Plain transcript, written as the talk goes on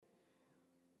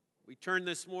We turn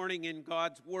this morning in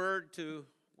God's Word to,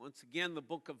 once again, the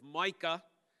book of Micah,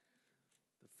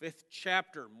 the 5th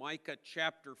chapter, Micah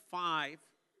chapter 5.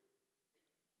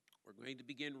 We're going to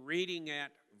begin reading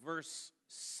at verse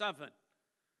 7.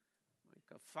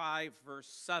 Micah 5, verse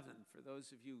 7. For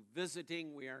those of you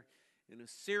visiting, we are in a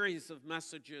series of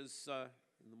messages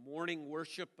in the morning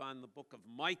worship on the book of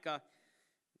Micah.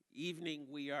 Evening,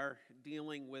 we are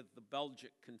dealing with the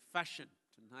Belgic Confession.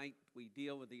 Tonight, we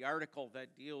deal with the article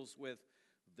that deals with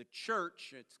the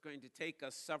church. It's going to take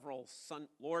us several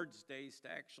Lord's Days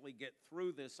to actually get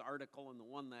through this article and the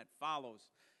one that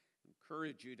follows. I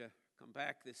encourage you to come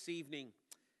back this evening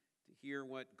to hear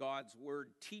what God's Word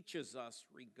teaches us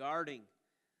regarding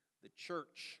the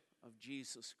church of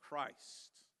Jesus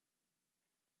Christ.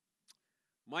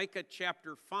 Micah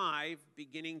chapter 5,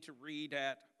 beginning to read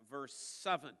at verse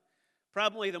 7.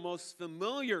 Probably the most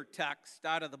familiar text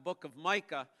out of the book of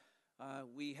Micah.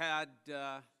 We had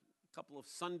a couple of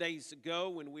Sundays ago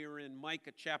when we were in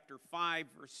Micah chapter 5,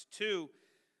 verse 2.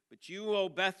 But you, O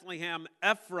Bethlehem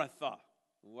Ephrathah,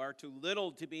 who are too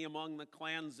little to be among the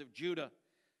clans of Judah,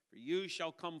 for you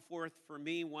shall come forth for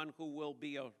me one who will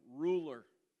be a ruler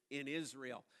in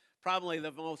Israel. Probably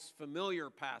the most familiar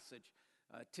passage.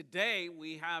 Today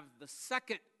we have the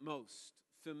second most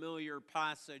familiar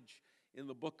passage in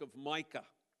the book of Micah.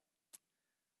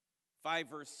 5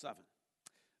 verse 7.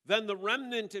 Then the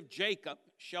remnant of Jacob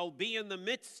shall be in the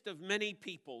midst of many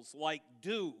peoples, like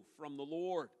dew from the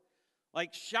Lord,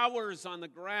 like showers on the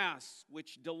grass,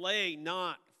 which delay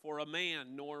not for a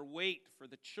man, nor wait for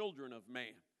the children of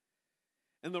man.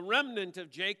 And the remnant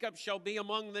of Jacob shall be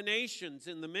among the nations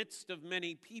in the midst of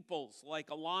many peoples, like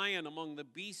a lion among the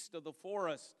beasts of the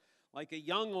forest, like a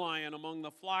young lion among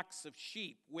the flocks of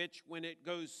sheep, which, when it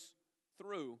goes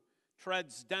through,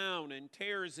 treads down and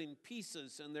tears in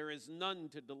pieces, and there is none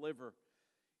to deliver.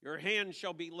 Your hand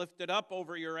shall be lifted up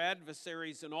over your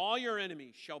adversaries, and all your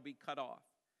enemies shall be cut off.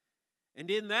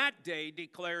 And in that day,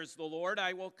 declares the Lord,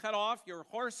 I will cut off your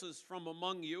horses from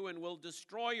among you, and will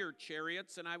destroy your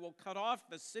chariots, and I will cut off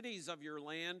the cities of your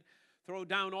land, throw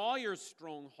down all your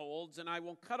strongholds, and I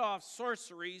will cut off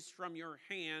sorceries from your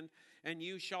hand, and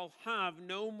you shall have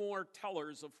no more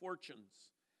tellers of fortunes.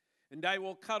 And I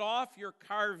will cut off your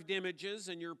carved images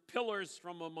and your pillars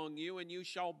from among you, and you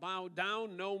shall bow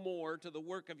down no more to the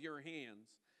work of your hands.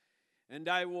 And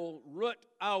I will root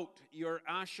out your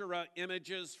Asherah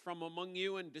images from among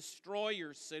you and destroy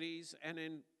your cities, and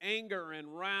in anger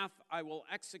and wrath I will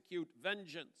execute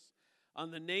vengeance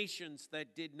on the nations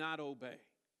that did not obey.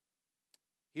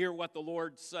 Hear what the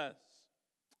Lord says.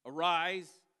 Arise,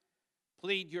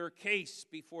 plead your case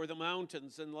before the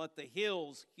mountains, and let the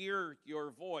hills hear your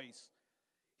voice.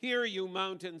 Hear, you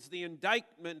mountains, the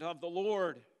indictment of the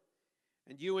Lord,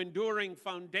 and you enduring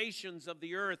foundations of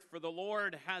the earth, for the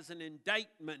Lord has an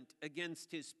indictment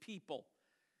against his people,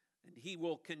 and he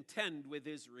will contend with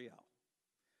Israel.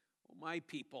 O my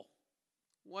people,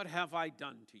 what have I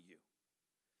done to you?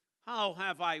 How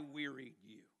have I wearied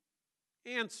you?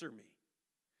 Answer me.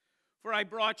 For I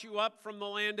brought you up from the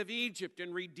land of Egypt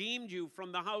and redeemed you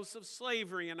from the house of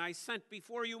slavery, and I sent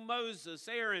before you Moses,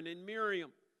 Aaron, and Miriam.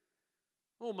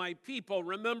 O my people,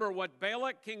 remember what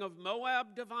Balak, king of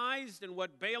Moab, devised, and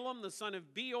what Balaam, the son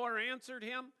of Beor, answered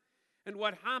him, and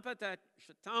what happened at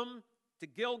Shittim to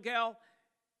Gilgal.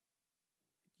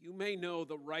 You may know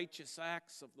the righteous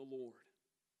acts of the Lord.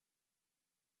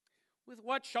 With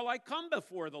what shall I come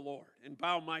before the Lord and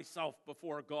bow myself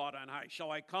before God on high?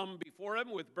 Shall I come before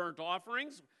him with burnt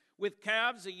offerings, with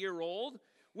calves a year old?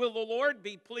 Will the Lord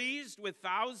be pleased with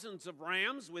thousands of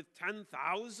rams, with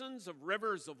 10,000s of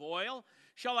rivers of oil?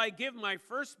 Shall I give my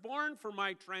firstborn for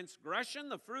my transgression,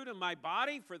 the fruit of my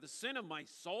body for the sin of my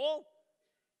soul?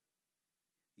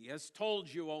 He has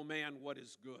told you, O man, what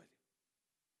is good.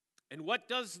 And what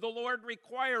does the Lord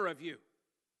require of you?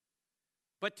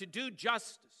 But to do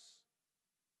justice,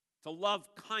 to love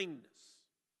kindness,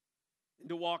 and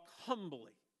to walk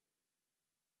humbly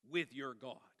with your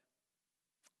God.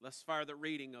 Thus far, the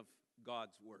reading of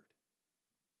God's Word.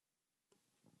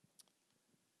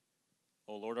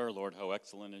 O Lord, our Lord, how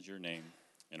excellent is your name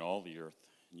in all the earth,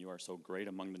 and you are so great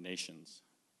among the nations,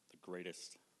 the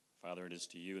greatest. Father, it is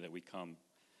to you that we come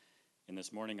in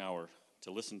this morning hour to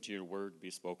listen to your word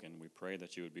be spoken. We pray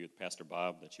that you would be with Pastor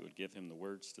Bob, that you would give him the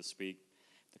words to speak,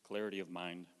 the clarity of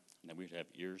mind, and that we would have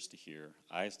ears to hear,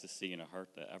 eyes to see, and a heart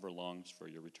that ever longs for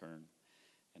your return.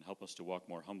 And help us to walk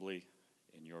more humbly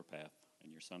in your path.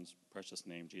 In your Son's precious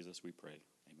name, Jesus, we pray.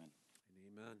 Amen.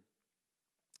 Amen.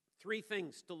 Three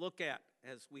things to look at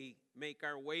as we make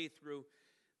our way through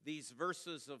these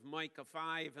verses of Micah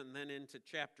 5 and then into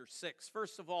chapter 6.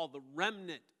 First of all, the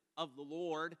remnant of the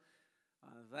Lord.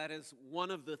 That is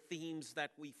one of the themes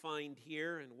that we find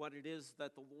here and what it is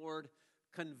that the Lord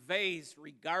conveys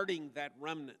regarding that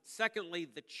remnant. Secondly,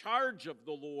 the charge of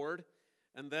the Lord.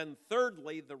 And then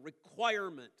thirdly, the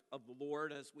requirement of the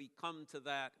Lord as we come to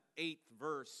that 8th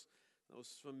verse.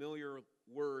 Those familiar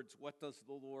words, what does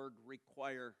the Lord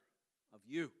require of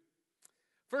you?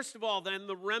 First of all, then,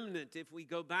 the remnant. If we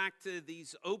go back to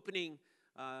these opening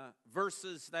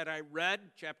verses that I read,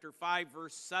 chapter 5,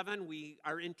 verse 7, we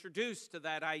are introduced to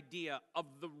that idea of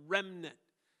the remnant.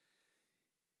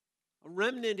 A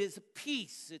remnant is a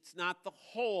piece. It's not the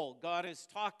whole. God is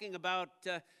talking about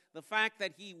the fact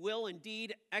that he will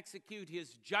indeed execute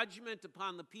his judgment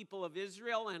upon the people of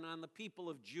Israel and on the people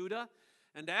of Judah.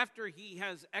 And after he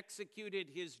has executed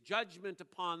his judgment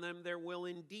upon them, there will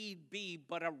indeed be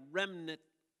but a remnant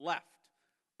left,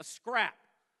 a scrap,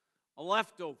 a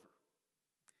leftover.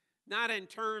 Not in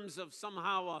terms of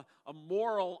somehow a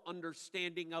moral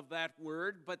understanding of that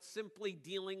word, but simply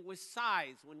dealing with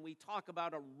size. When we talk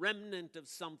about a remnant of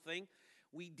something,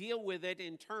 we deal with it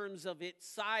in terms of its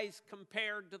size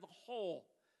compared to the whole.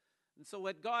 And so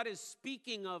what God is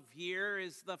speaking of here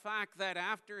is the fact that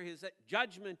after his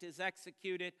judgment is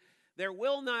executed, there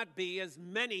will not be as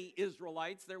many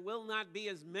Israelites, there will not be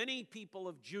as many people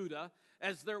of Judah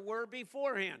as there were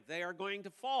beforehand. They are going to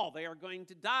fall, they are going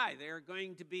to die, they are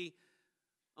going to be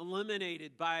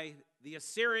eliminated by the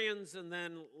Assyrians and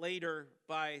then later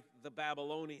by the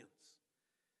Babylonians.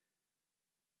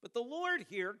 But the Lord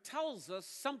here tells us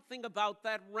something about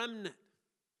that remnant.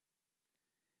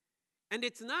 And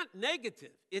it's not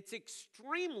negative, it's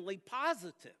extremely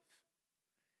positive.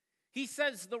 He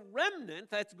says the remnant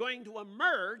that's going to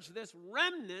emerge, this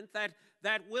remnant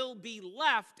that will be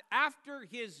left after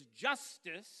his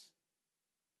justice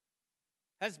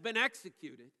has been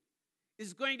executed,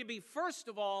 is going to be, first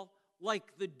of all,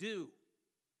 like the dew.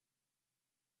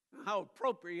 How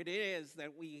appropriate it is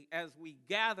that as we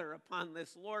gather upon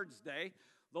this Lord's Day,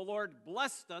 the Lord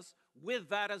blessed us with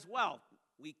that as well.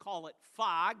 We call it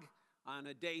fog on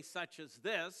a day such as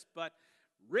this, but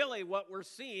really what we're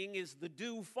seeing is the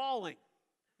dew falling.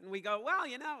 And we go, well,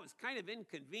 it's kind of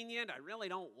inconvenient. I really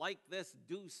don't like this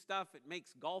dew stuff. It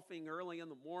makes golfing early in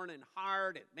the morning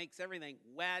hard. It makes everything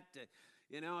wet.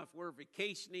 If we're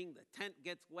vacationing, the tent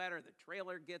gets wet or the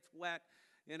trailer gets wet.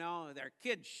 Their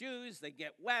kids' shoes, they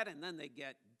get wet and then they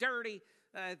get dirty.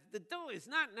 The dew is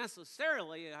not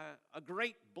necessarily a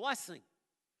great blessing,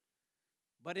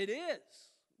 but it is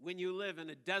when you live in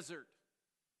a desert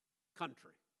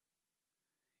country.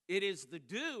 It is the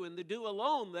dew and the dew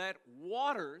alone that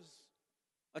waters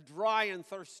a dry and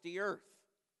thirsty earth.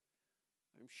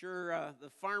 I'm sure the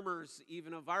farmers,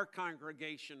 even of our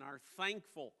congregation, are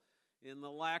thankful in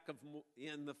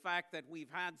the fact that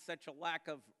we've had such a lack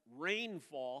of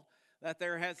rainfall, that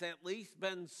there has at least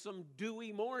been some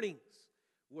dewy mornings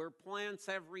where plants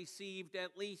have received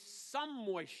at least some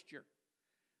moisture.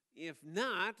 If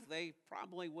not, they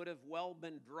probably would have well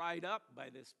been dried up by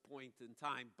this point in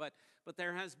time. But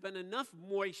there has been enough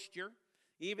moisture,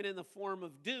 even in the form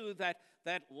of dew, that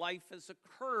life has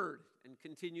occurred and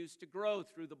continues to grow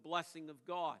through the blessing of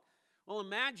God. Well,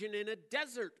 imagine in a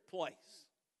desert place.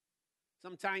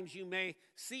 Sometimes you may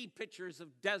see pictures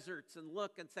of deserts and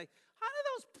look and say, how do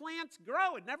those plants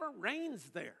grow? It never rains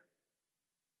there.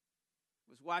 I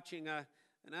was watching an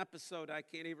episode, I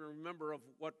can't even remember of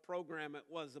what program it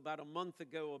was, about a month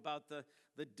ago, about the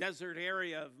desert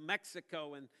area of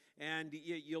Mexico. And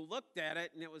you looked at it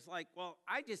and it was like, well,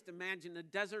 I just imagine the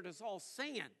desert is all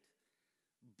sand.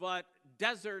 But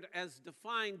desert as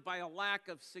defined by a lack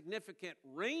of significant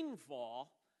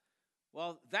rainfall,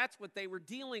 well, that's what they were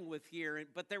dealing with here.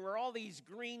 But there were all these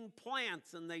green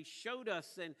plants, and they showed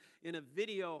us in a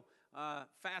video,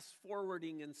 fast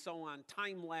forwarding and so on,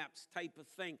 time-lapse type of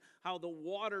thing, how the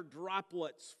water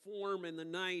droplets form in the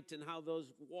night and how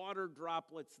those water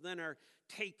droplets then are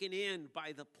taken in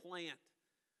by the plant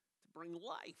to bring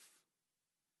life.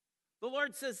 The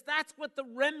Lord says that's what the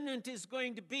remnant is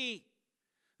going to be.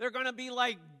 They're going to be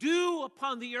like dew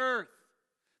upon the earth.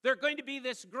 They're going to be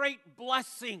this great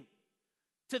blessing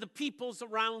to the peoples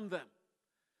around them,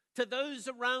 to those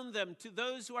around them, to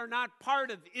those who are not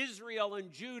part of Israel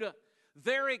and Judah.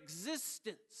 Their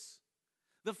existence,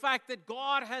 the fact that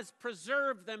God has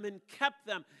preserved them and kept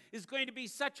them, is going to be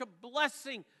such a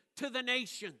blessing to the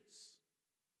nations.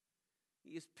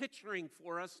 He is picturing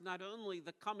for us not only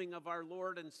the coming of our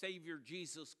Lord and Savior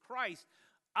Jesus Christ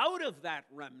out of that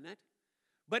remnant,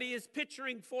 but he is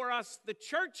picturing for us the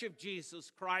church of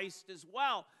Jesus Christ as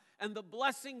well, and the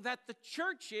blessing that the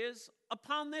church is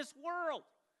upon this world.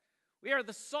 We are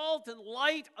the salt and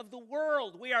light of the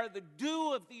world. We are the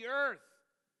dew of the earth.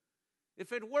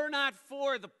 if it were not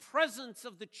for the presence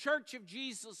of the church of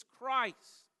Jesus Christ,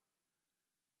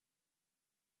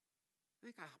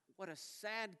 think what a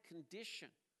sad condition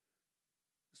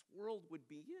this world would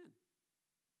be in.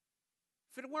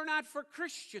 If it were not for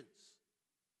Christians,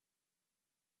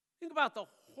 think about the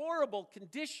horrible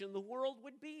condition the world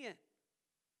would be in.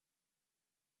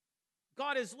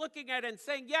 God is looking at it and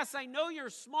saying, yes, I know you're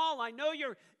small. I know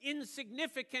you're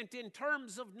insignificant in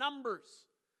terms of numbers.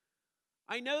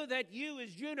 I know that you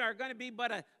as Judah are going to be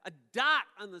but a dot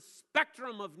on the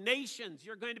spectrum of nations.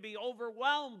 You're going to be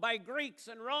overwhelmed by Greeks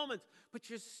and Romans, but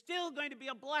you're still going to be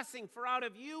a blessing, for out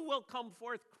of you will come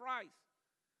forth Christ.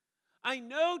 I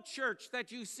know, church,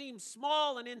 that you seem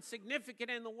small and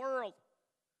insignificant in the world,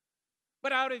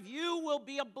 but out of you will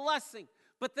be a blessing.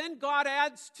 But then God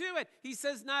adds to it. He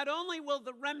says, not only will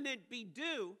the remnant be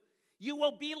due, you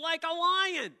will be like a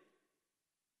lion.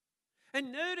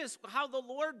 And notice how the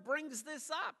Lord brings this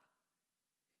up.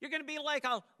 You're going to be like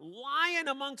a lion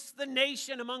amongst the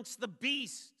nation, amongst the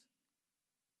beast.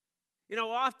 You know,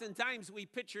 oftentimes we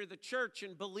picture the church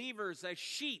and believers as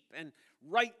sheep, and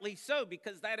rightly so,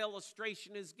 because that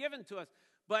illustration is given to us.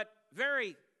 But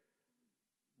very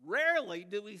rarely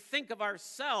do we think of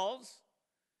ourselves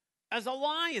as a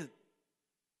lion.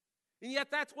 And yet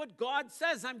that's what God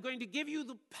says. I'm going to give you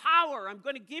the power. I'm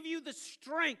going to give you the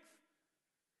strength.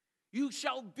 You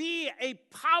shall be a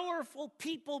powerful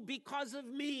people because of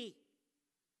me.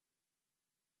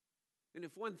 And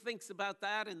if one thinks about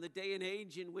that in the day and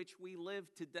age in which we live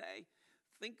today,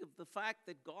 think of the fact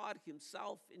that God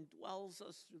himself indwells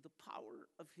us through the power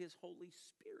of his Holy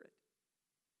Spirit.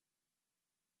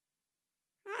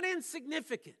 Not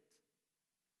insignificant.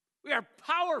 We are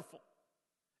powerful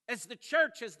as the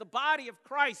church, as the body of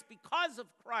Christ, because of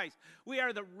Christ. We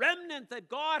are the remnant that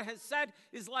God has said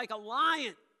is like a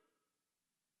lion.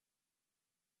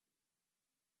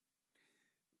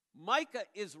 Micah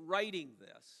is writing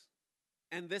this,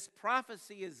 and this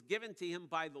prophecy is given to him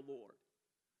by the Lord.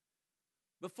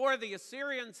 Before the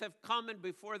Assyrians have come and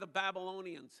before the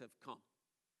Babylonians have come.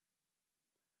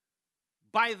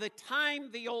 By the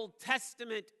time the Old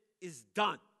Testament is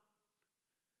done,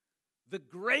 the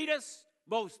greatest,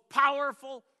 most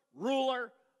powerful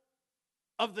ruler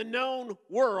of the known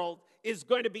world is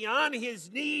going to be on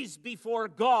his knees before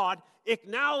God,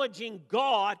 acknowledging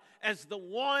God as the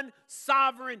one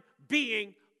sovereign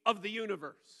being of the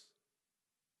universe.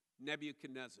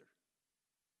 Nebuchadnezzar.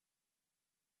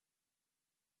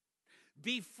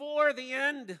 Before the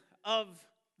end of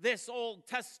this Old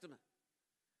Testament,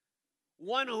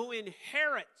 one who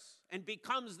inherits and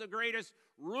becomes the greatest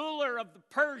ruler of the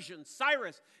Persians,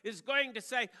 Cyrus, is going to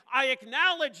say, I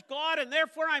acknowledge God, and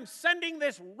therefore I'm sending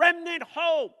this remnant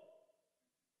home.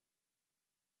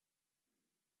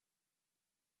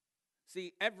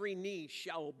 See, every knee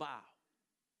shall bow,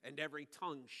 and every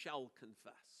tongue shall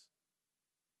confess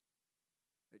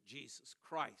that Jesus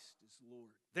Christ is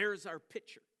Lord. There's our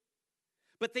picture.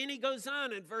 But then he goes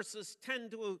on in verses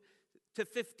 10 to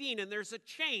 15, and there's a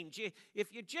change.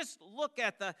 If you just look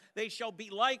at they shall be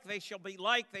like, they shall be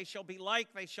like, they shall be like,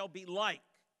 they shall be like.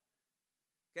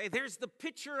 Okay, there's the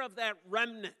picture of that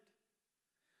remnant.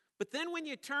 But then when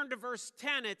you turn to verse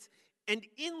 10, it's, and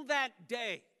in that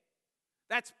day,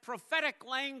 that's prophetic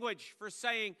language for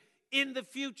saying in the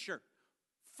future,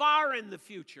 far in the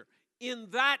future, in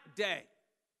that day.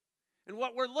 And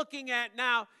what we're looking at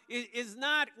now is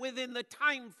not within the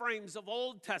time frames of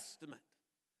Old Testament.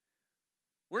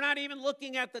 We're not even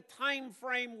looking at the time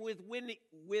frame with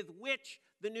which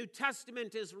the New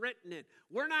Testament is written in.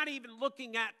 We're not even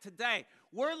looking at today.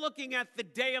 We're looking at the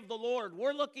day of the Lord.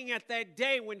 We're looking at that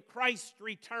day when Christ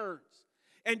returns.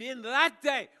 And in that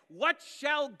day, what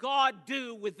shall God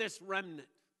do with this remnant?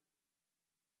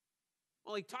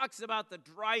 Well, he talks about the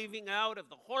driving out of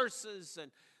the horses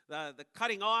and the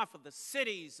cutting off of the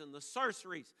cities and the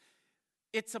sorceries.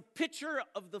 It's a picture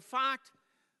of the fact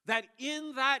that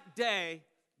in that day,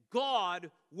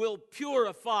 God will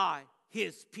purify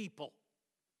his people.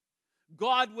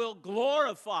 God will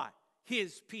glorify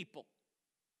his people.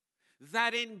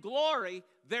 That in glory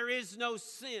there is no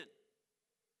sin.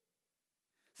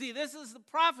 See, this is the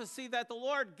prophecy that the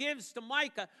Lord gives to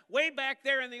Micah way back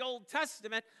there in the Old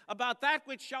Testament about that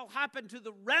which shall happen to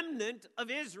the remnant of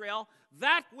Israel,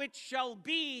 that which shall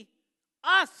be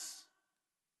us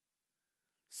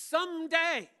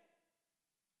someday.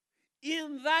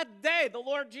 In that day, the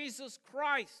Lord Jesus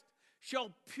Christ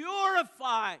shall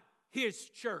purify his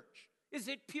church. Is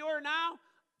it pure now?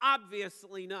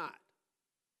 Obviously not.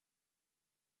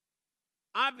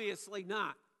 Obviously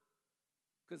not,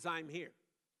 because I'm here.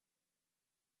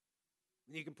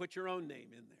 And you can put your own name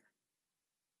in there.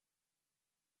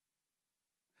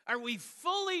 Are we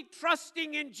fully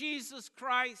trusting in Jesus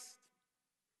Christ?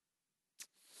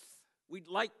 We'd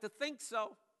like to think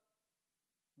so.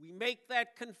 We make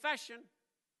that confession.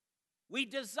 We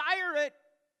desire it.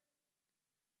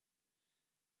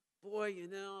 Boy, you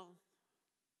know,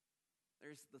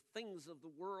 there's the things of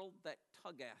the world that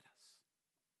tug at us.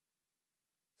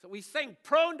 So we sing,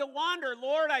 prone to wander,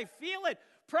 Lord, I feel it.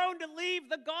 Prone to leave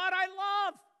the God I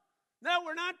love. No,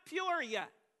 we're not pure yet.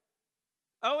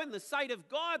 Oh, in the sight of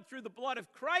God, through the blood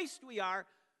of Christ we are.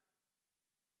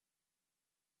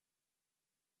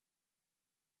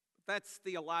 But that's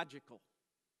theological.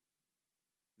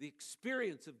 The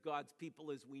experience of God's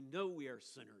people is we know we are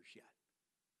sinners yet.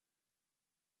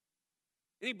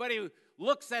 Anybody who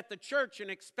looks at the church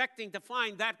and expecting to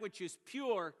find that which is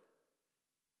pure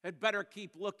had better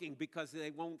keep looking, because they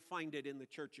won't find it in the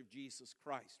church of Jesus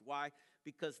Christ. Why?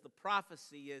 Because the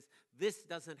prophecy is this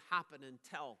doesn't happen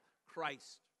until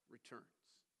Christ returns.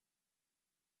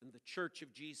 And the church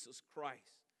of Jesus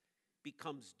Christ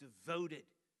becomes devoted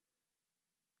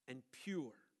and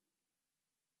pure.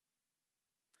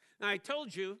 Now, I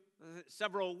told you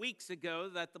several weeks ago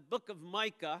that the book of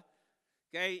Micah,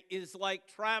 is like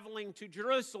traveling to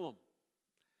Jerusalem.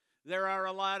 There are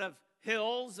a lot of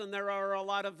hills and there are a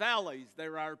lot of valleys.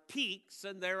 There are peaks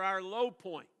and there are low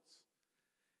points.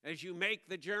 As you make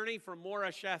the journey from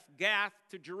Moresheth Gath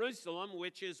to Jerusalem,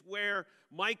 which is where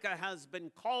Micah has been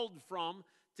called from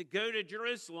to go to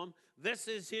Jerusalem, this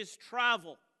is his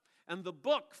travel. And the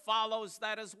book follows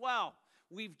that as well.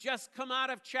 We've just come out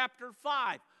of chapter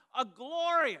 5, a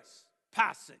glorious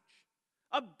passage,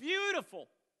 a beautiful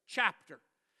chapter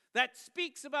that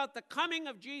speaks about the coming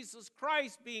of Jesus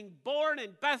Christ being born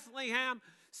in Bethlehem,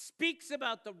 speaks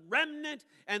about the remnant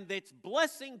and its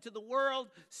blessing to the world,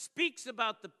 speaks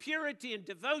about the purity and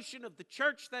devotion of the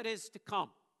church that is to come.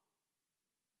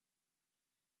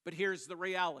 But here's the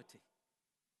reality.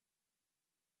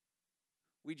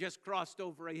 We just crossed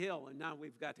over a hill and now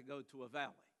we've got to go to a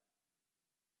valley.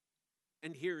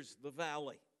 And here's the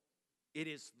valley. It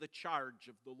is the charge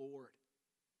of the Lord.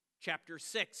 Chapter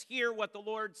 6, hear what the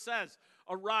Lord says.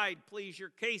 Arise, please your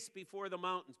case before the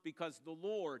mountains, because the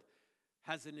Lord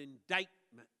has an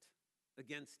indictment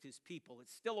against his people.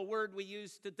 It's still a word we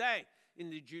use today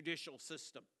in the judicial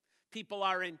system. People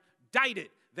are indicted.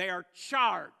 They are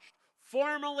charged,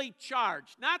 formally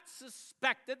charged, not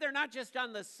suspected. They're not just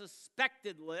on the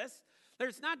suspected list.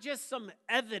 There's not just some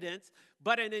evidence,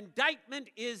 but an indictment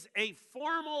is a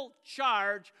formal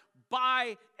charge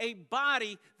by a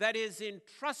body that is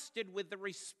entrusted with the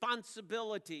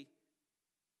responsibility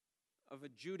of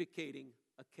adjudicating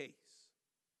a case.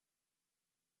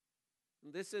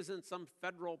 And this isn't some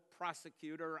federal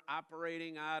prosecutor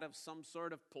operating out of some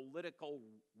sort of political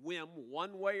whim,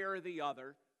 one way or the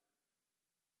other.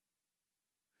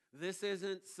 This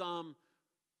isn't some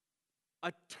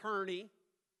attorney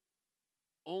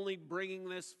only bringing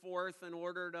this forth in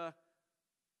order to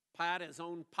pat his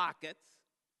own pockets.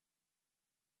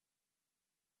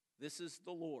 This is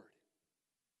the Lord.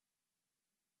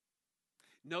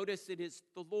 Notice it is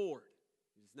the Lord.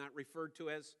 It is not referred to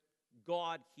as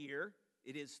God here.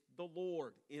 It is the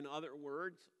Lord. In other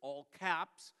words, all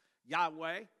caps,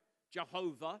 Yahweh,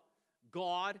 Jehovah,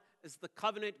 God is the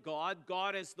covenant God.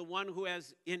 God is the one who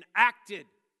has enacted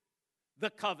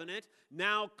the covenant,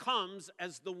 now comes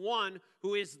as the one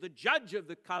who is the judge of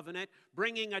the covenant,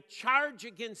 bringing a charge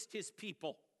against his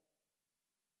people.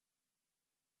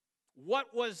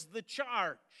 What was the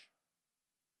charge?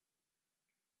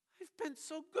 I've been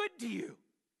so good to you.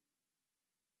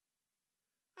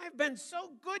 I've been so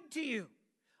good to you.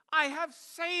 I have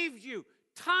saved you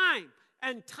time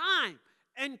and time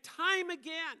and time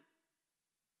again.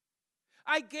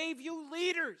 I gave you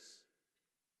leaders.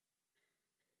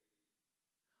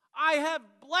 I have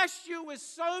blessed you with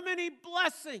so many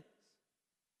blessings.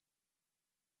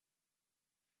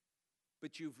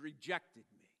 But you've rejected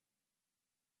me.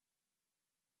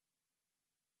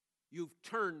 You've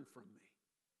turned from me.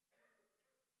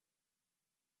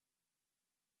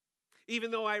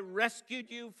 Even though I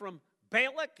rescued you from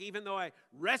Balak, even though I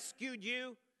rescued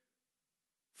you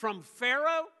from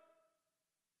Pharaoh,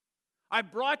 I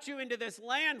brought you into this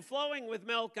land flowing with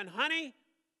milk and honey.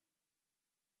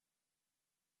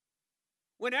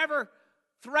 Whenever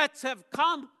threats have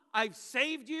come, I've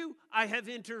saved you. I have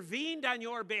intervened on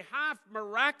your behalf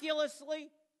miraculously.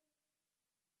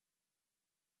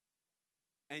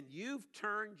 And you've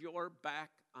turned your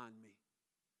back on me.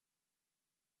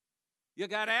 You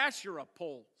got Asherah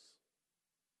poles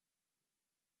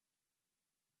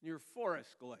in your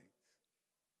forest glades.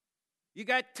 You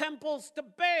got temples to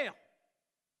Baal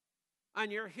on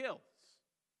your hills.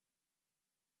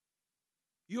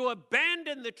 You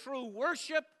abandoned the true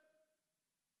worship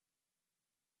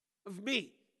of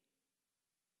me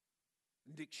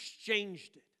and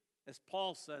exchanged it, as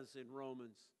Paul says in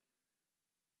Romans,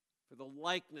 for the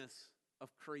likeness of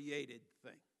created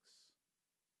things.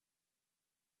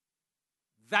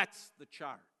 That's the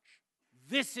charge.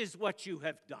 This is what you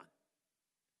have done.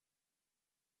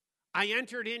 I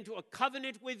entered into a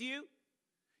covenant with you.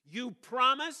 You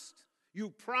promised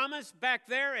back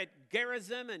there at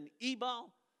Gerizim and Ebal.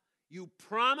 You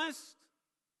promised.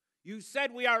 You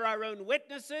said we are our own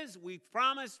witnesses. We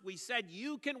promised. We said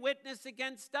you can witness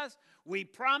against us. We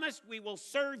promised we will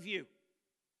serve you.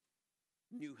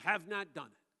 You have not done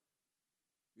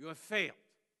it. You have failed.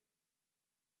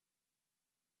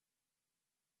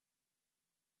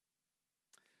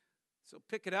 So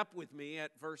pick it up with me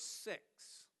at verse 6.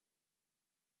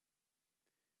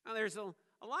 Now there's a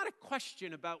lot of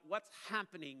question about what's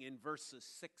happening in verses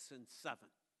 6 and 7.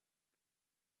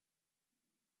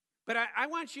 But I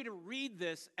want you to read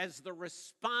this as the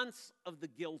response of the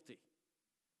guilty.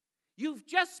 You've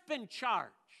just been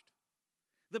charged.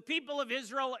 The people of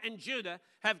Israel and Judah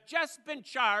have just been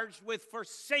charged with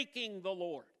forsaking the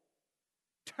Lord,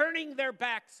 turning their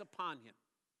backs upon him.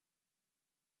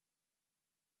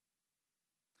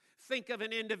 Think of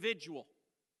an individual,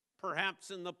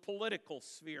 perhaps in the political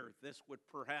sphere, this would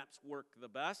perhaps work the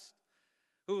best,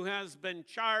 who has been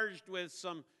charged with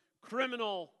some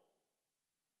criminal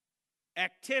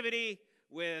activity,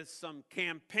 with some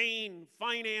campaign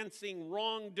financing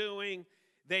wrongdoing.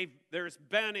 There's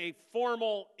been a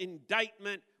formal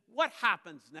indictment. What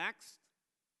happens next?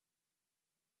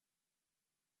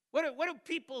 What do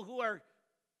people who are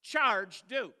charged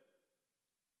do?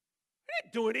 They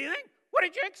didn't do anything. What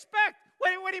did you expect?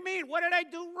 What do you mean? What did I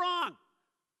do wrong?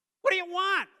 What do you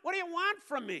want? What do you want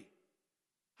from me?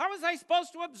 How was I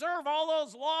supposed to observe all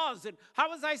those laws? And how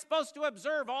was I supposed to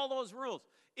observe all those rules?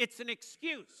 It's an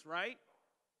excuse, right?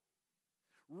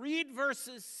 Read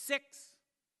verses 6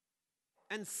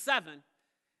 and 7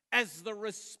 as the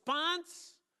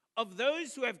response of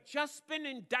those who have just been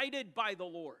indicted by the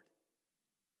Lord.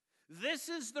 This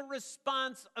is the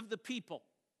response of the people.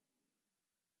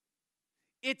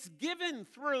 It's given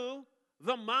through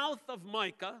the mouth of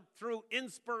Micah, through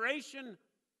inspiration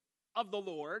of the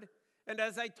Lord. And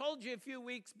as I told you a few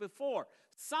weeks before,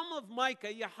 some of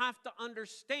Micah, you have to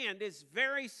understand, is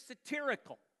very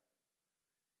satirical.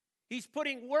 He's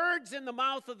putting words in the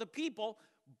mouth of the people,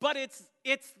 but it's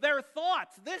their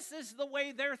thoughts. This is the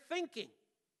way they're thinking.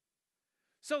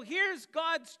 So here's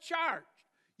God's charge.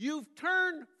 You've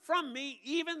turned from me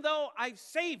even though I've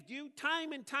saved you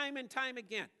time and time and time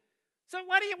again. So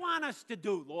what do you want us to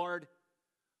do, Lord?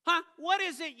 Huh? What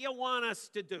is it you want us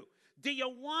to do? Do you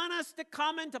want us to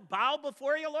come and to bow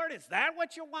before you, Lord? Is that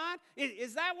what you want?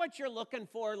 Is that what you're looking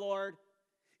for, Lord?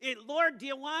 Lord, do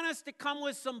you want us to come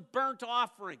with some burnt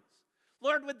offerings?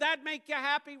 Lord, would that make you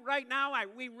happy right now?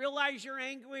 We realize you're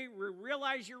angry. We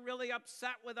realize you're really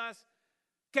upset with us.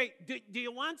 Okay, do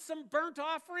you want some burnt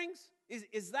offerings?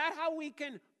 Is that how we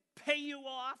can pay you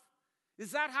off?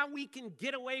 Is that how we can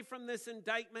get away from this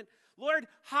indictment? Lord,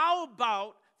 how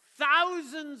about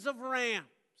thousands of rams?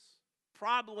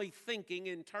 Probably thinking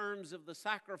in terms of the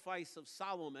sacrifice of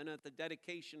Solomon at the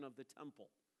dedication of the temple.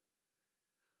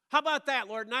 How about that,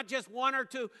 Lord? Not just one or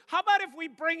two. How about if we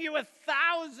bring you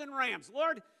 1,000 rams?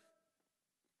 Lord,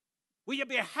 will you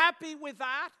be happy with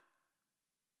that?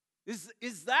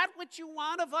 Is that what you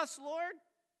want of us, Lord?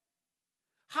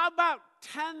 How about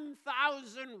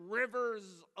 10,000 rivers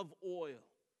of oil?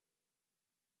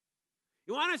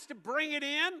 You want us to bring it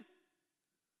in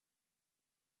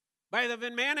by the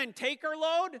man and taker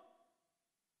load?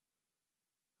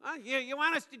 You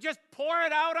want us to just pour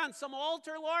it out on some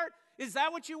altar, Lord? Is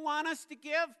that what you want us to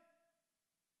give?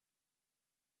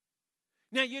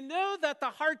 Now, you know that the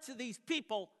hearts of these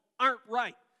people aren't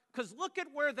right, because look at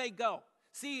where they go.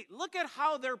 See, look at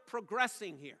how they're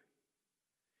progressing here.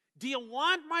 Do you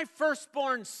want my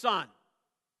firstborn son?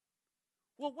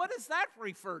 Well, what does that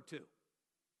refer to?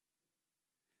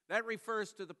 That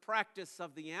refers to the practice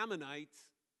of the Ammonites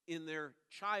in their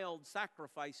child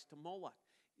sacrifice to Moloch.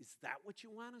 Is that what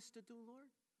you want us to do, Lord?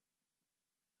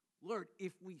 Lord,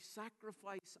 if we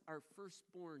sacrifice our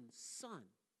firstborn son,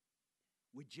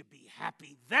 would you be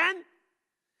happy then?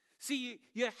 See,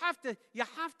 you have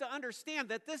to understand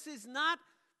that this is not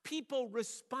people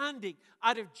responding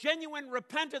out of genuine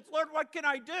repentance. Lord, what can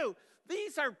I do?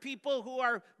 These are people who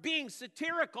are being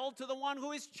satirical to the one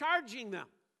who is charging them.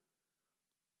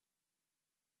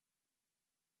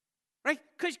 Right?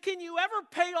 Because can you ever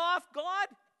pay off God?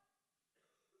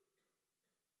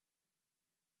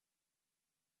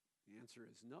 The answer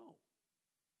is no.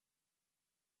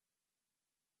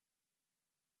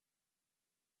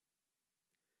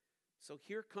 So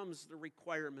here comes the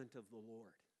requirement of the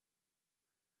Lord.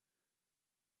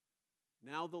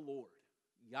 Now the Lord,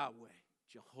 Yahweh,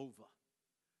 Jehovah,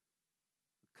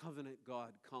 the covenant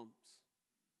God comes.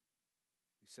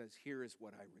 He says, here is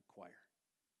what I require.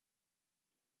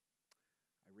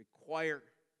 I require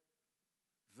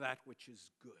that which is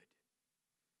good.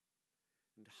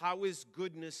 And how is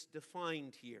goodness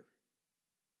defined here?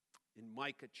 In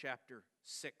Micah chapter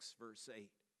 6, verse 8.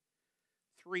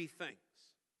 3 things.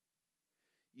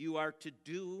 You are to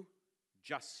do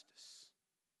justice.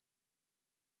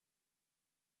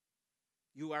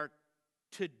 You are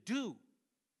to do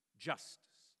justice.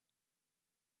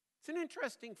 It's an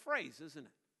interesting phrase, isn't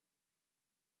it?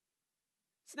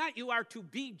 It's not you are to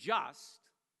be just.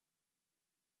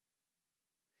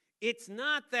 It's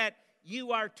not that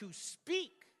you are to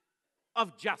speak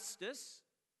of justice.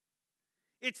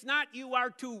 It's not you are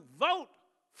to vote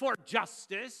for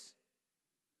justice.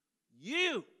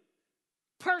 You,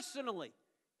 personally,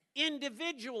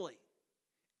 individually,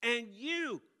 and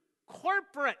you,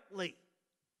 corporately,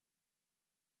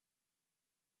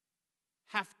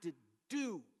 have to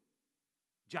do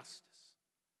justice.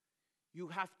 You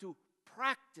have to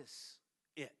practice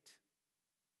it.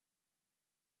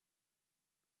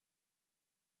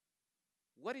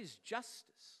 What is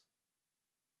justice?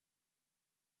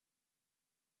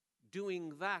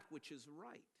 Doing that which is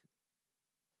right.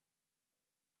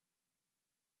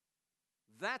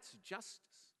 That's justice.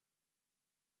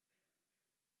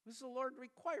 What does the Lord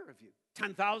require of you?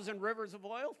 10,000 rivers of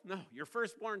oil? No. Your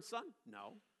firstborn son?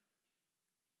 No.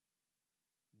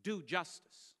 Do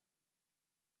justice.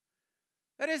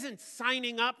 That isn't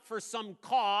signing up for some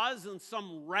cause and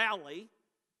some rally,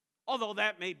 although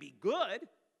that may be good.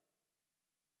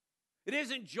 It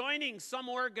isn't joining some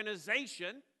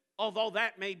organization, although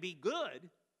that may be good.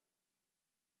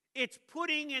 It's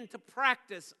putting into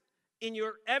practice in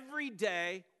your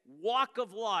everyday walk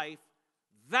of life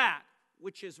that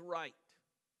which is right.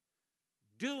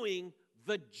 Doing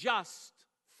the just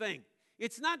thing.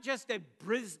 It's not just a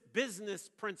business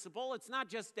principle. It's not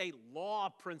just a law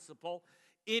principle.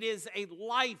 It is a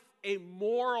life, a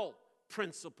moral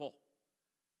principle.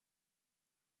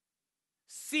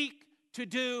 Seek to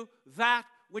do that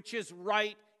which is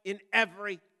right in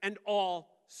every and all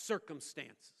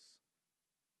circumstances.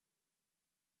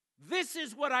 This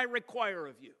is what I require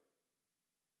of you.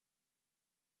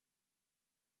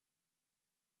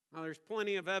 Now, there's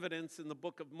plenty of evidence in the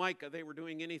book of Micah they were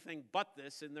doing anything but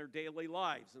this in their daily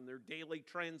lives, in their daily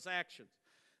transactions.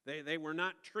 They were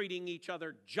not treating each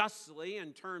other justly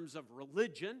in terms of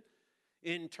religion,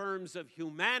 in terms of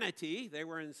humanity. They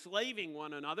were enslaving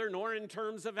one another, nor in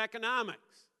terms of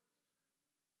economics.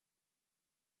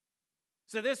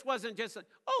 So this wasn't just,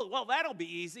 oh, well, that'll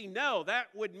be easy. No, that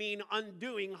would mean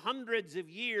undoing hundreds of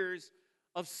years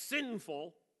of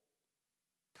sinful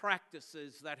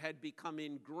practices that had become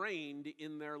ingrained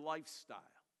in their lifestyle.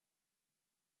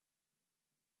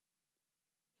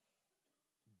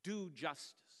 Do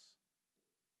justice.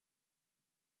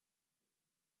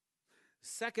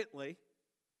 Secondly,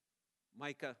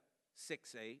 Micah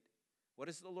 6:8, what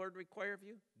does the Lord require of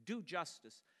you? Do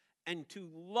justice and to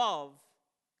love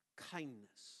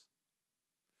kindness.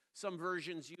 Some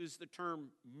versions use the term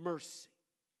mercy.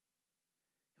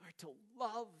 You are to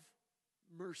love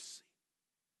mercy.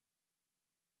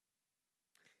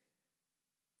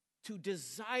 To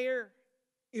desire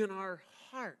in our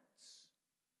hearts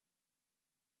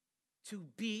to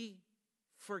be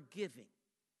forgiving.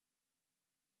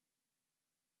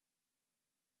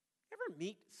 Ever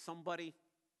meet somebody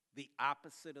the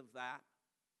opposite of that?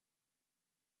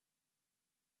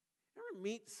 Ever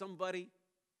meet somebody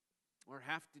or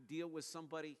have to deal with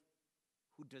somebody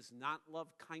who does not love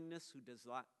kindness, who does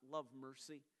not love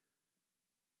mercy?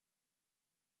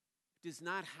 Does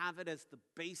not have it as the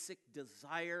basic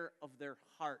desire of their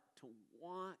heart to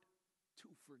want to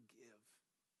forgive.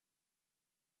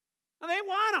 Now, they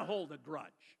want to hold a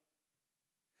grudge.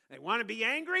 They want to be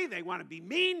angry. They want to be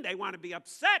mean. They want to be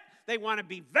upset. They want to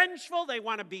be vengeful. They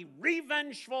want to be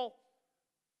revengeful.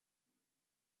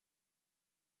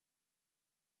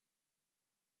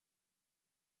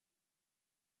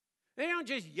 They don't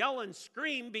just yell and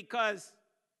scream because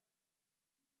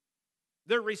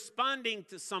they're responding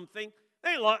to something.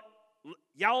 They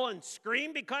yell and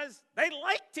scream because they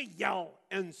like to yell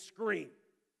and scream.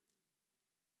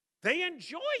 They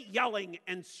enjoy yelling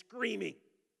and screaming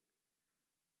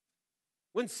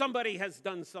when somebody has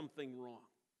done something wrong.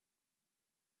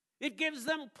 It gives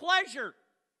them pleasure.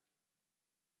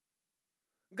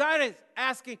 God is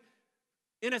asking,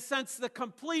 in a sense, the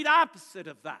complete opposite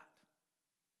of that.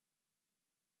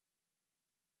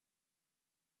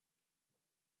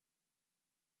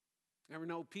 Ever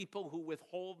know people who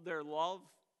withhold their love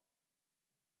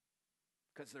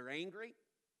because they're angry?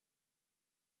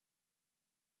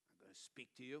 I'm going to speak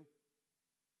to you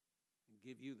and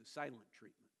give you the silent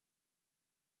treatment.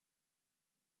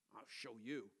 I'll show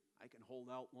you I can hold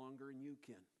out longer than you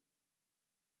can.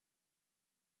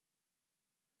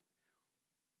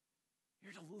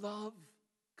 You're to love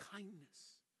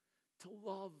kindness, to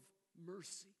love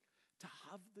mercy, to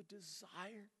have the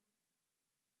desire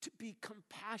to be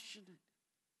compassionate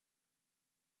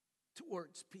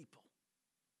towards people,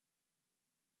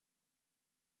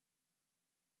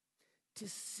 to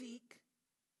seek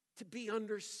to be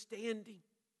understanding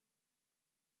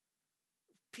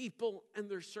of people and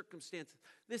their circumstances.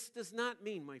 This does not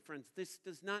mean, my friends, this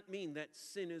does not mean that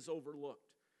sin is overlooked.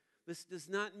 This does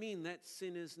not mean that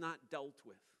sin is not dealt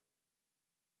with.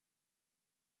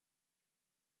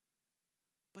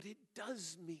 But it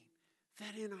does mean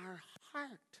that in our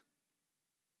heart,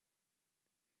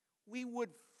 we would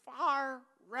far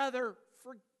rather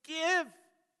forgive.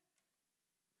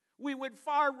 We would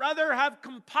far rather have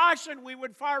compassion. We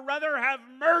would far rather have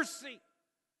mercy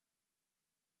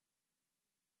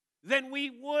than we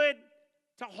would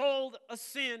to hold a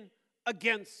sin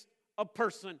against a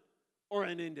person or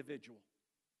an individual.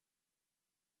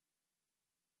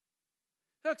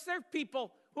 Look, there are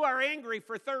people who are angry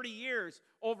for 30 years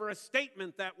over a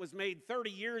statement that was made 30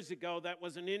 years ago that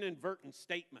was an inadvertent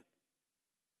statement.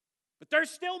 But they're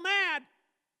still mad.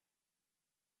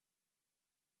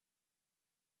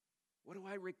 What do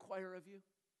I require of you?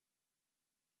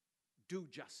 Do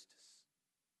justice.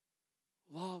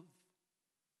 Love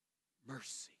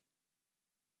mercy.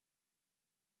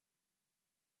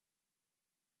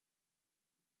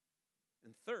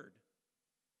 And third,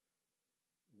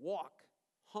 walk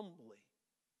humbly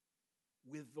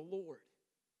with the Lord.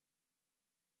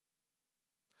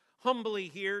 Humbly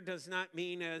here does not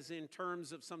mean as in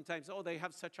terms of sometimes, they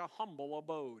have such a humble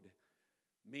abode,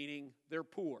 meaning they're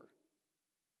poor.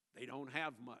 They don't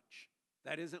have much.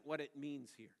 That isn't what it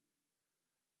means here.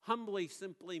 Humbly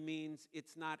simply means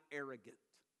it's not arrogant.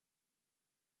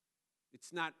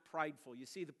 It's not prideful. You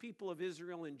see, the people of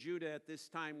Israel and Judah at this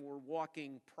time were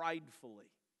walking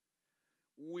pridefully.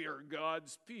 We are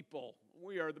God's people.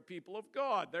 We are the people of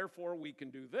God. Therefore, we can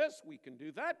do this, we can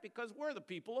do that, because we're the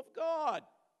people of God.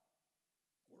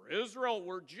 We're Israel,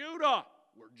 we're Judah,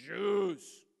 we're Jews.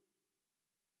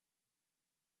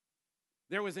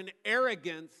 There was an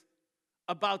arrogance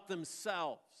about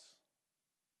themselves.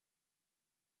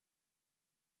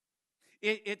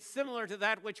 It's similar to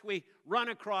that which we run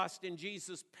across in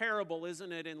Jesus' parable,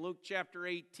 isn't it, in Luke chapter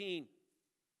 18?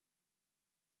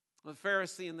 The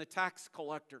Pharisee and the tax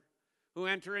collector who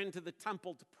enter into the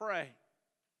temple to pray.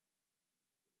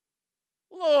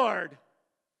 Lord,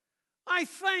 I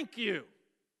thank you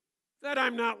that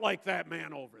I'm not like that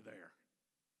man over there.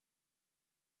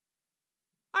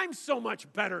 I'm so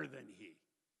much better than he.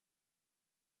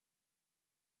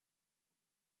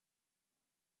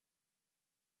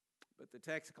 But the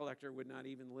tax collector would not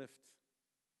even lift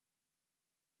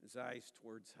his eyes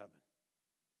towards heaven.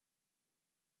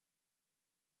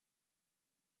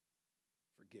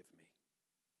 Forgive me.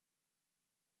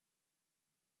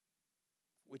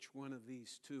 Which one of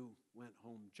these two went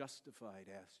home justified,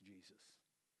 asked Jesus.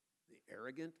 The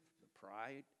arrogant, the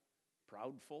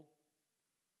proudful,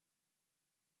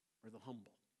 or the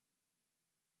humble?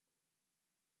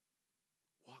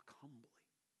 Walk humbly.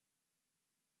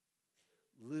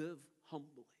 Live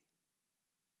humbly.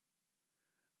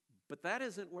 But that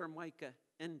isn't where Micah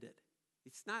ended.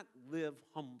 It's not live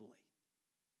humbly.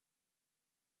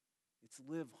 It's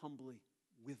live humbly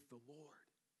with the Lord.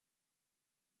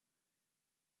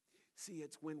 See,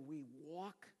 it's when we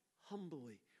walk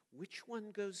humbly. Which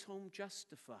one goes home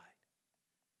justified?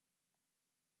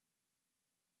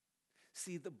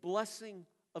 See, the blessing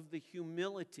of the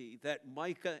humility that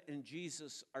Micah and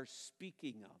Jesus are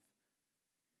speaking of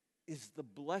is the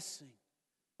blessing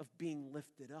of being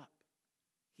lifted up.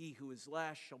 He who is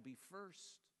last shall be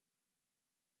first.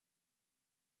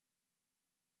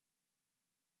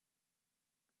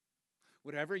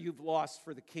 Whatever you've lost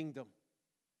for the kingdom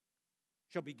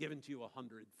shall be given to you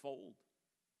 100-fold.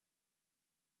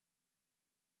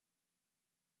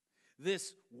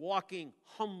 This walking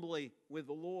humbly with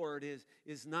the Lord is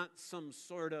not some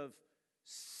sort of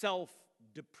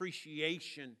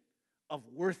self-depreciation of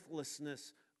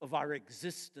worthlessness of our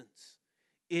existence.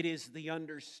 It is the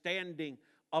understanding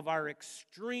of our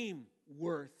extreme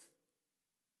worth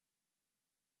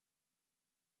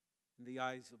in the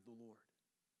eyes of the Lord,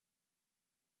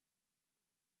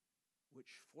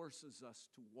 which forces us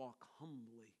to walk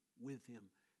humbly with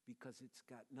Him because it's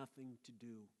got nothing to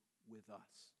do with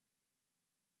us.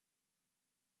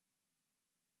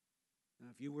 Now,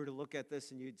 if you were to look at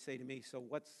this and you'd say to me, so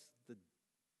what's the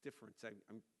difference?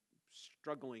 I'm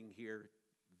struggling here.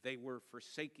 They were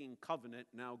forsaking covenant.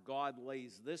 Now God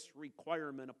lays this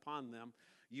requirement upon them.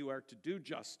 You are to do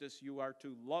justice. You are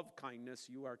to love kindness.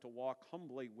 You are to walk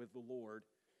humbly with the Lord.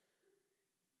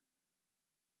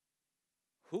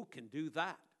 Who can do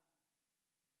that?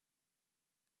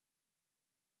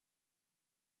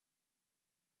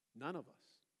 None of us.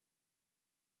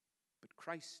 But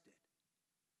Christ did.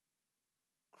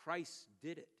 Christ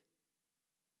did it.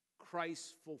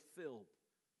 Christ fulfilled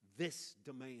this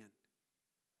demand.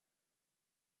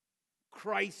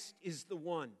 Christ is the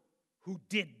one who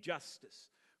did justice.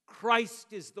 Christ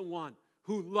is the one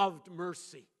who loved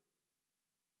mercy.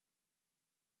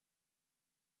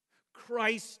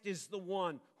 Christ is the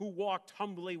one who walked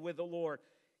humbly with the Lord.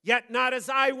 Yet not as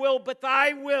I will, but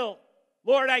thy will.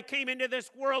 Lord, I came into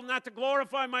this world not to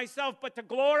glorify myself, but to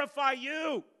glorify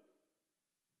you.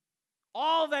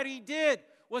 All that he did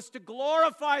was to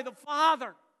glorify the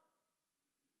Father.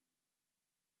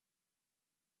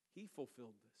 He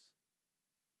fulfilled this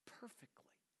perfectly.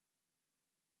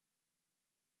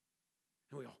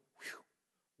 And we go,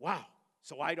 wow,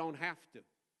 so I don't have to.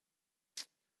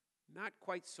 Not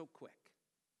quite so quick.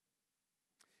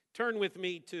 Turn with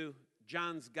me to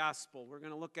John's Gospel. We're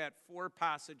going to look at 4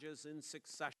 passages in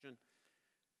succession.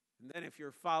 And then if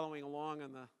you're following along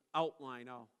on the outline,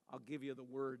 I'll give you the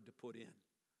word to put in.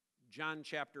 John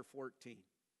chapter 14.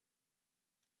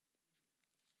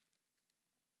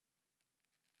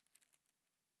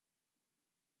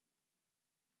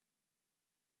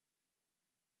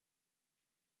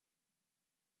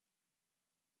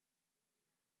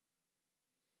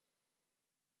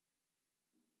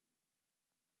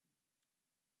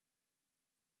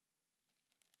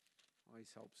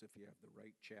 Always helps if you have the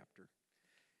right chapter.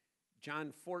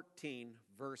 John 14,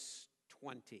 verse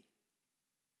 20.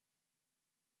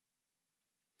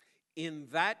 In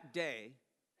that day,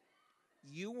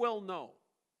 you will know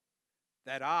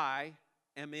that I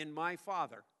am in my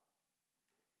Father,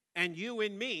 and you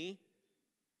in me,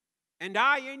 and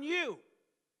I in you.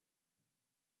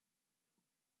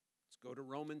 Let's go to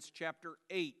Romans chapter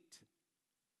 8.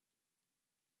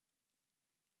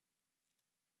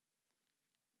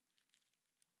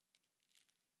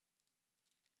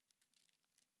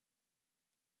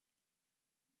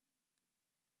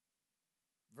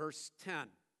 Verse 10.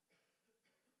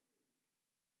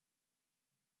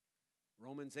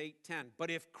 Romans 8:10. But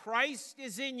if Christ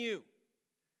is in you,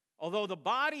 although the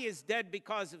body is dead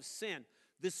because of sin,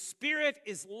 the Spirit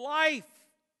is life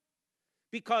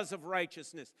because of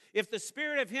righteousness. If the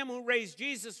Spirit of him who raised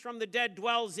Jesus from the dead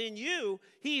dwells in you,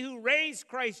 he who raised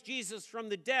Christ Jesus from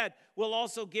the dead will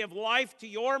also give life to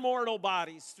your mortal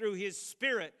bodies through his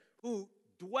Spirit who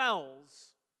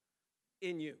dwells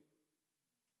in you.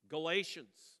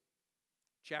 Galatians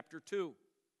chapter 2.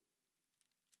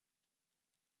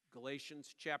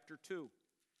 Galatians chapter 2,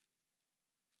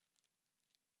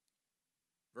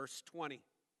 verse 20.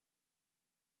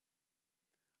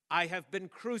 I have been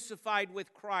crucified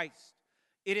with Christ.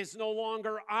 It is no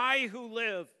longer I who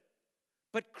live,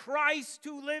 but Christ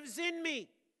who lives in me.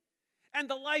 And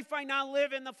the life I now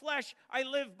live in the flesh, I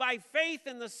live by faith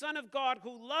in the Son of God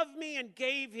who loved me and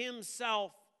gave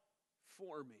himself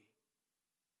for me.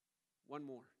 One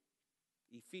more.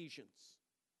 Ephesians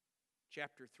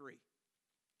chapter 3.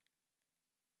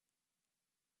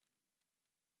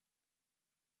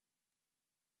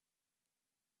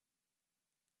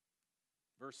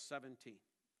 Verse 17.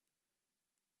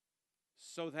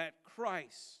 So that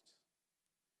Christ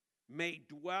may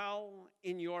dwell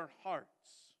in your hearts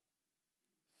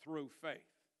through faith.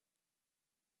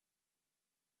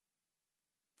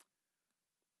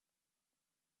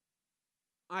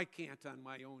 I can't on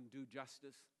my own do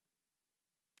justice.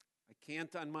 I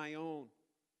can't on my own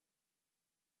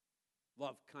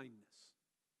love kindness.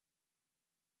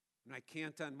 And I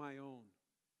can't on my own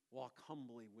walk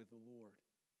humbly with the Lord.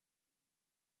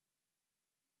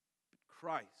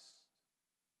 Christ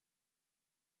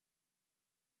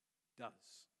does.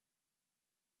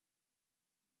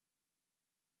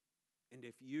 And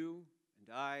if you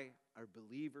and I are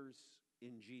believers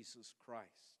in Jesus Christ,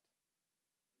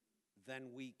 then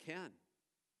we can,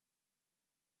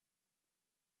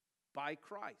 by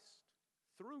Christ,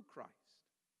 through Christ,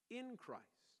 in Christ,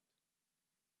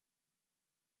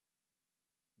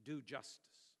 do justice,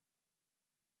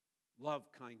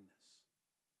 love kindness,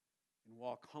 and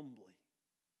walk humbly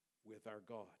with our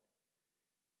God.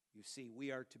 You see, we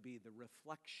are to be the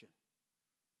reflection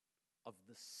of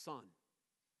the Son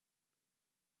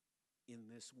in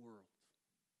this world,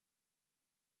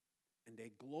 and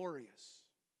a glorious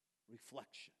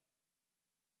reflection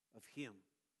of Him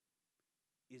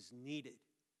is needed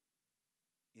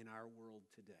in our world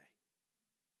today.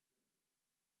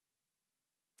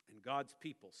 And God's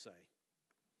people say,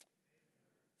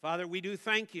 Father, we do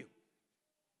thank you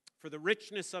for the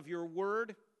richness of your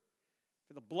word,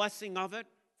 for the blessing of it,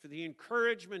 for the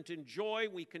encouragement and joy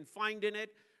we can find in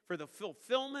it, for the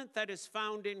fulfillment that is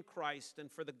found in Christ,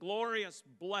 and for the glorious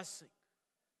blessing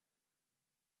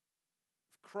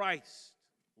of Christ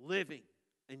living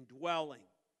and dwelling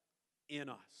in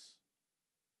us.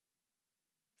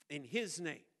 In His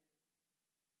name,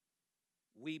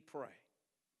 we pray.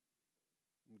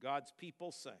 And God's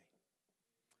people say,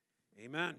 Amen.